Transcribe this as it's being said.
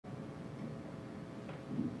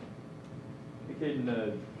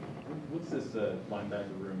Kaden, what's this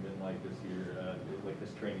linebacker room been like this year, like this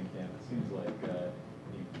training camp? It seems like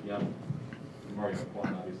you have Mario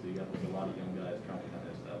Quan, obviously, you got like a lot of young guys trying to kind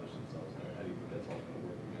of establish themselves there. How do you think that's all going to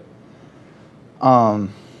work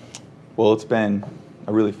together? Well, it's been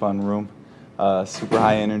a really fun room, super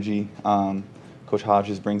high energy. Coach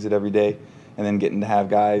Hodges brings it every day, and then getting to have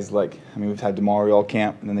guys like, we've had Demario all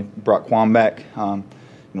camp, and then they brought Quan back.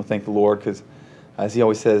 Thank the Lord, because as he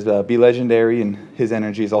always says, be legendary, and his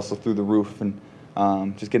energy is also through the roof. And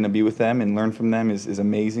just getting to be with them and learn from them is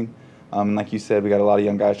amazing. And like you said, we got a lot of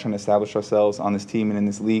young guys trying to establish ourselves on this team and in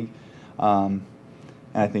this league. And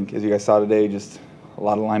I think, as you guys saw today, just a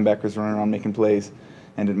lot of linebackers running around making plays.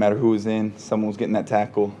 And it didn't matter who was in, someone was getting that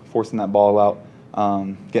tackle, forcing that ball out,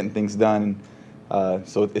 getting things done. And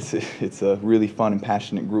so it's a really fun and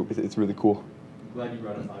passionate group. It's really cool. I'm glad you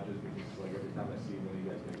brought up Hodges, because like every time I see one of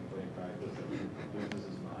you guys make a play in practice, this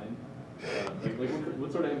is mine.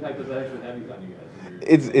 What sort of impact does that actually have on you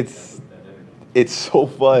guys? It's so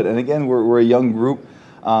fun. And again, we're a young group.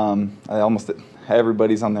 Almost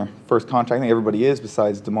everybody's on their first contract. I think everybody is,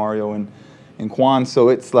 besides Demario and Quan. So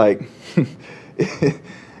it's like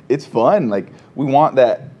it's fun. Like, we want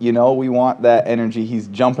that, we want that energy. He's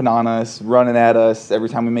jumping on us, running at us every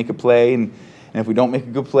time we make a play. And if we don't make a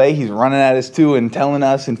good play, he's running at us too and telling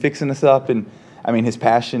us and fixing us up. And his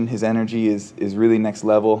passion, his energy is really next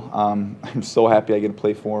level. I'm so happy I get to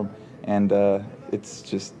play for him. And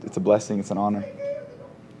it's a blessing. It's an honor. It's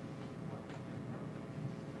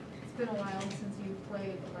been a while since you've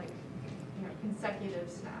played consecutive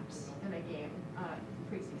snaps in a game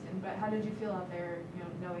preseason. But how did you feel out there,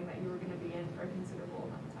 knowing that you were going to be in for a considerable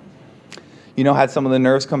amount of time? Had some of the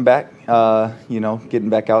nerves come back. Getting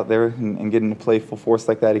back out there and getting to play full force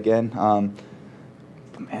like that again.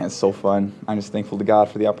 But man, it's so fun. I'm just thankful to God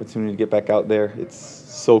for the opportunity to get back out there. It's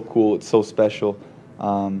so cool. It's so special.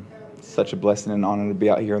 Such a blessing and honor to be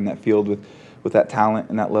out here in that field with that talent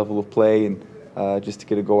and that level of play, and just to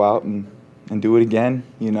get to go out and do it again,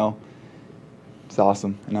 it's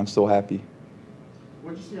awesome, and I'm so happy.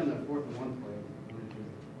 What did you see on that 4th and 1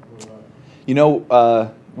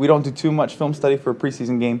 play? We don't do too much film study for a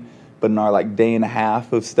preseason game, but in our day and a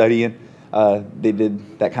half of studying, they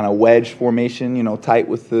did that kind of wedge formation, tight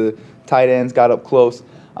with the tight ends, got up close.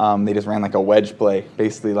 They just ran like a wedge play,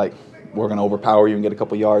 basically like, we're going to overpower you and get a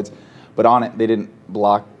couple yards. But on it, they didn't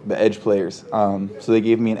block the edge players. So they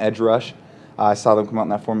gave me an edge rush. I saw them come out in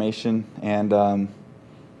that formation, and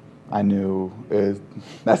I knew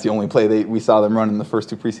that's the only play we saw them run in the first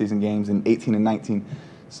 2 preseason games in 18 and 19.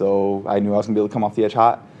 So I knew I was going to be able to come off the edge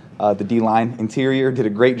hot. The D-line interior did a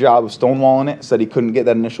great job of stonewalling it, so that he couldn't get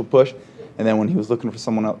that initial push. And then when he was looking for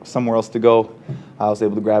somewhere else to go, I was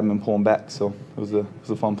able to grab him and pull him back. So it was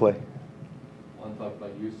a fun play. I want to talk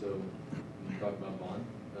about you, so you talk about Vaughn.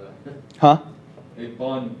 Huh? Hey,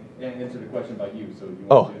 Vaughn answered a question about you, so you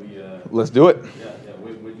want to do the... Let's do it. Yeah.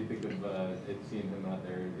 What did you think of seeing him out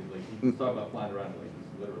there? You talk about flying around,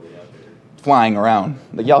 he's literally out there. Flying around.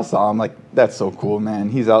 Y'all saw him. That's so cool, man.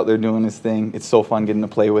 He's out there doing his thing. It's so fun getting to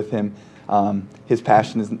play with him. His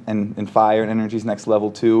passion and fire and energy is next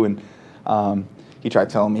level too. And he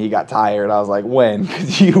tried telling me he got tired. I was like, when?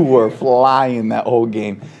 Because you were flying that whole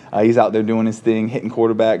game. He's out there doing his thing, hitting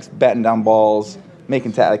quarterbacks, batting down balls,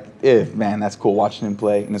 making man, that's cool watching him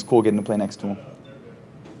play, and it's cool getting to play next to him.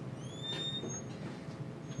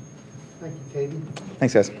 Thank you, Kaden.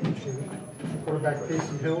 Thanks, guys. Quarterback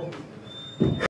Taysom Hill.